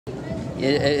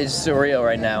It's surreal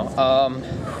right now.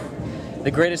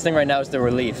 The greatest thing right now is the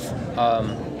relief.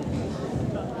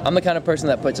 I'm the kind of person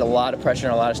that puts a lot of pressure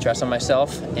and a lot of stress on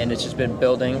myself, and it's just been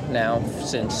building now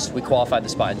since we qualified the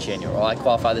spot in January. Well, I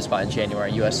qualified the spot in January,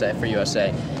 for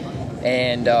USA.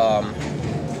 And,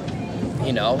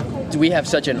 you know, we have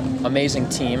such an amazing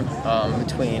team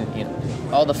between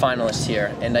all the finalists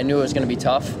here, and I knew it was going to be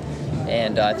tough,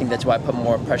 and I think that's why I put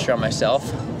more pressure on myself.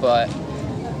 But,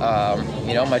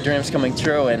 you know, my dream's coming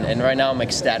true, and right now I'm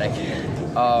ecstatic.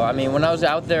 I mean, when I was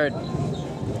out there,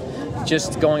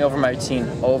 just going over my routine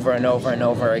over and over and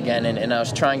over again, and I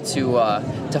was trying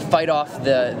to fight off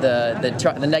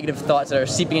the negative thoughts that are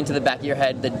seeping into the back of your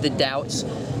head, the doubts.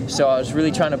 So I was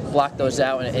really trying to block those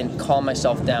out and calm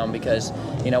myself down, because,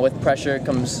 you know, with pressure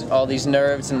comes all these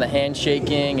nerves and the hand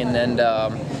shaking and then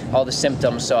all the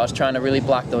symptoms. So I was trying to really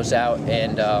block those out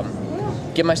and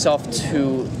get myself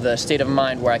to the state of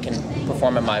mind where I can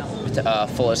perform at my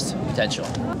fullest potential.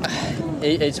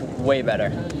 It's way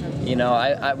better. You know,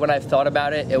 when I've thought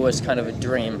about it, it was kind of a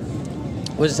dream.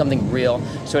 It wasn't something real,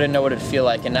 so I didn't know what it'd feel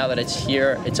like. And now that it's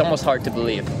here, it's almost hard to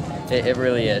believe. It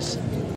really is.